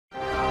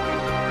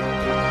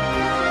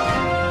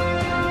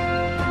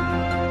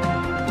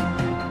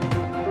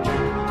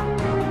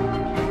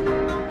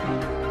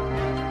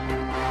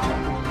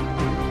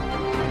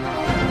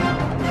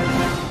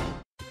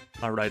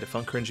Alright, if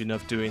I'm cringy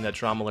enough doing that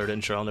drama alert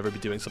intro, I'll never be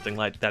doing something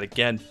like that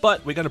again.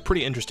 But we got a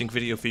pretty interesting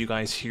video for you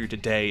guys here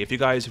today. If you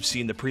guys have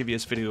seen the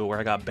previous video where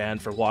I got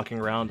banned for walking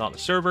around on a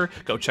server,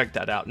 go check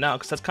that out now,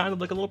 because that's kind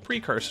of like a little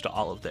precursor to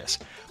all of this.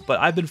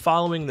 But I've been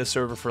following this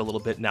server for a little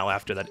bit now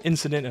after that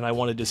incident, and I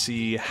wanted to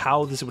see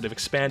how this would have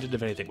expanded,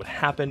 if anything would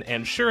happen.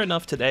 And sure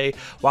enough, today,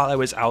 while I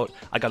was out,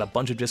 I got a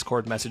bunch of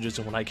Discord messages,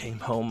 and when I came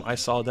home, I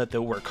saw that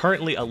there were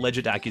currently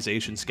alleged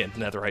accusations against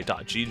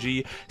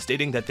netherite.gg,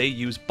 stating that they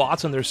use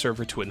bots on their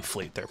server to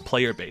inflate their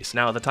player base.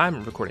 Now, at the time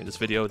I'm recording this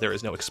video, there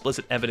is no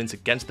explicit evidence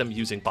against them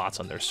using bots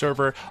on their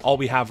server. All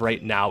we have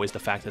right now is the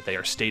fact that they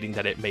are stating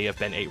that it may have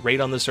been a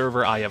raid on the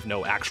server. I have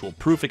no actual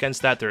proof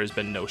against that. There has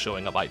been no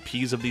showing of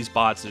IPs of these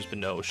bots. There's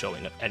been no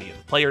showing of any of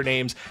the player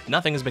names.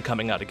 Nothing has been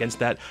coming out against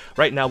that.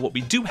 Right now, what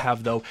we do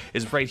have, though,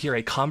 is right here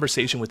a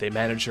conversation with a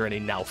manager and a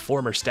now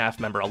former staff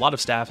member. A lot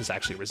of staff has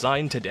actually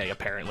resigned today,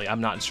 apparently.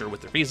 I'm not sure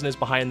what the reason is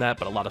behind that,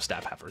 but a lot of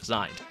staff have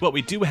resigned. What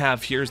we do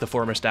have here is the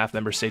former staff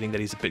member stating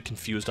that he's a bit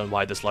confused on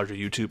why this larger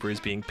YouTuber is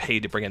being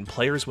paid to bring in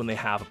players when they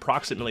have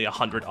approximately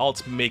 100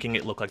 alts, making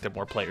it look like there are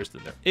more players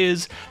than there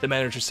is. The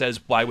manager says,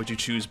 why would you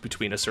choose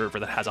between a server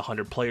that has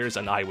 100 players?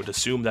 And I would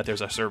assume that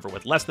there's a server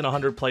with less than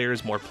 100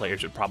 players. More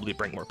players would probably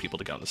bring more people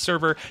to get on the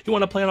server. You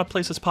want to play on a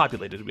place that's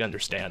populated, we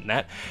understand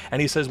that.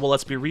 And he says, well,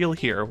 let's be real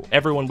here.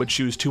 Everyone would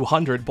choose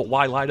 200, but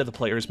why lie to the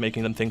players,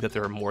 making them think that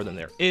there are more than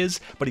there is?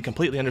 But he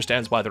completely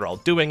understands why they're all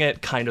doing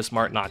it. Kind of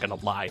smart, not gonna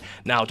lie.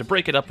 Now, to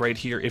break it up right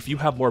here, if you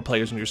have more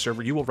players on your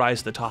server, you will rise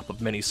to the top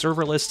of many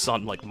server lists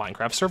on like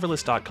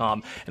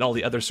MinecraftServerlist.com and all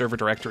the other server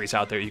directories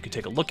out there you can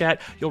take a look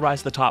at. You'll rise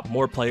to the top,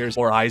 more players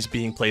or eyes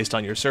being placed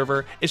on your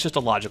server. It's just a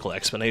logical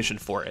explanation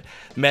for it.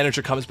 The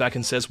manager comes back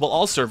and says, well,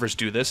 all servers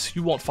do this.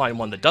 You won't find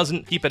one that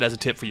doesn't. Keep it as a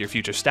tip for your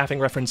future staffing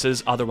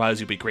references, otherwise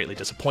you'll be greatly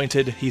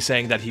disappointed. He's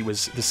saying that he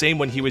was the same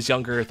when he was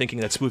younger, thinking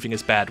that spoofing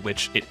is bad,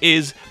 which it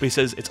is, but he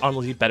says it's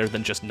honestly better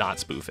than just not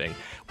spoofing.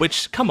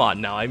 Which, come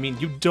on now, I mean,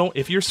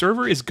 if your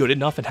server is good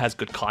enough and has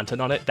good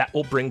content on it, that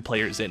will bring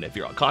players in. If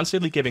you're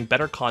constantly giving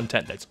better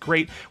content that's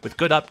great, with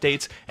good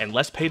updates, and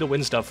less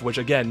pay-to-win stuff, which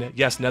again,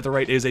 yes,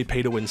 Netherite is a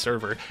pay-to-win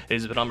server. It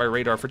has been on my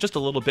radar for just a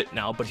little bit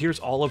now, but here's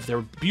all of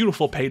their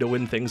beautiful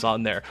pay-to-win things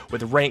on there,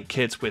 with rank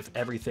kits, with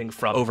everything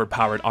from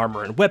overpowered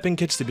armor and weapon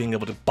kits, to being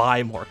able to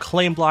buy more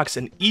claim blocks,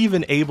 and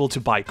even able to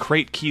buy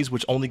crate keys,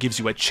 which only gives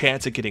you a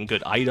chance at getting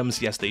good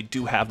items. Yes, they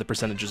do have the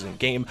percentages in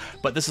game,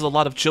 but this is a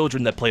lot of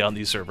children that play on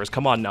these servers.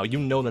 Come on now, you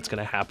know that's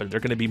going to happen. They're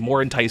going to be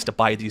more enticed to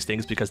buy these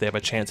things because they have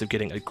a chance of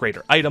getting a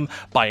greater item,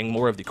 buying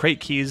more of the crate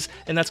keys,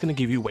 and that's going to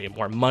give you way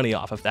more money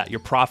off of that. You're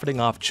profiting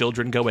off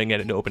children going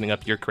in and opening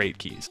up your crate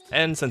keys.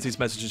 And since these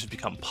messages have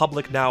become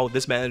public now,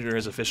 this manager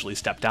has officially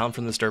stepped down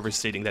from the server,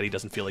 stating that he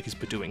doesn't feel like he's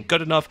been doing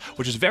good enough,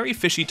 which is very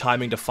fishy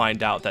timing to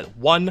find out that,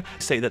 one,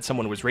 say that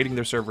someone was raiding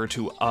their server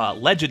to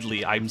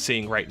allegedly, I'm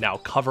seeing right now,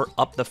 cover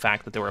up the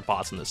fact that there were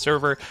bots on the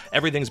server.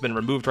 Everything's been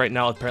removed right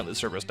now. Apparently the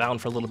server was down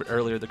for a little bit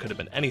earlier. There could have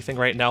been anything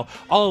right now.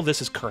 All of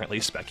this is currently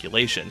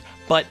speculation.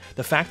 But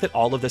the fact that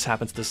all of this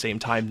happens at the same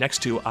time,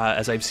 next to,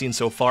 as I've seen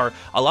so far,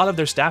 a lot of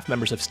their staff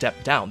members have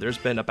stepped down. There's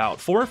been about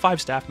 4 or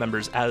 5 staff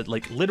members,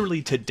 like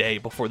literally today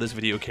before this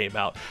video came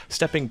out,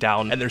 stepping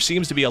down, and there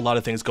seems to be a lot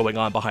of things going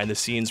on behind the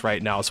scenes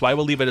right now. So I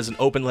will leave it as an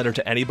open letter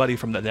to anybody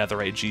from the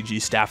Netherite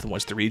GG staff that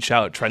wants to reach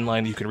out.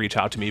 Trendline, you can reach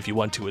out to me if you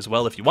want to as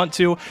well, if you want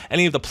to.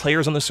 Any of the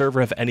players on the server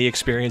have any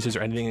experiences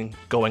or anything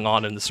going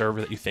on in the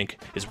server that you think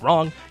is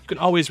wrong, you can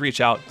always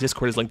reach out.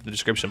 Discord is linked in the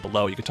description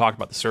below. You can talk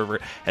about the server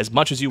as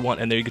much as you want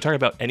in there. You can talk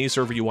about any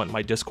server you want in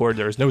my Discord.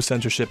 There is no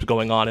censorship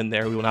going on in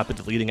there. We will not be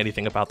deleting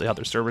anything about the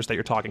other servers that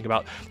you're talking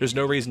about. There's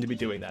no reason to be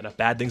doing that. If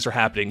bad things are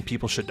happening,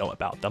 people should know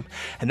about them.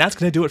 And that's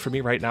going to do it for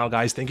me right now,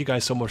 guys. Thank you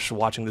guys so much for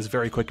watching this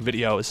very quick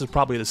video. This is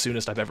probably the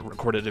soonest I've ever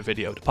recorded a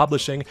video to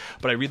publishing,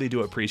 but I really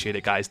do appreciate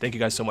it, guys. Thank you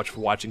guys so much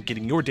for watching,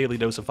 getting your daily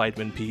dose of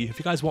vitamin P. If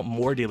you guys want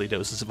more daily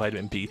doses of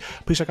vitamin P,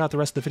 please check out the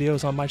rest of the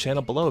videos on my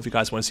channel below. If you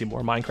guys want to see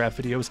more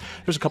Minecraft videos,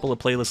 there's a couple of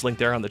playlists linked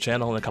there on the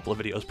channel, and a couple of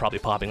videos probably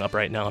popping up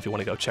right now if you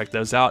want to go check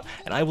those out.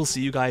 And I will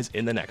see you guys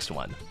in the next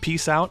one.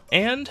 Peace out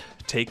and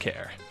take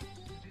care.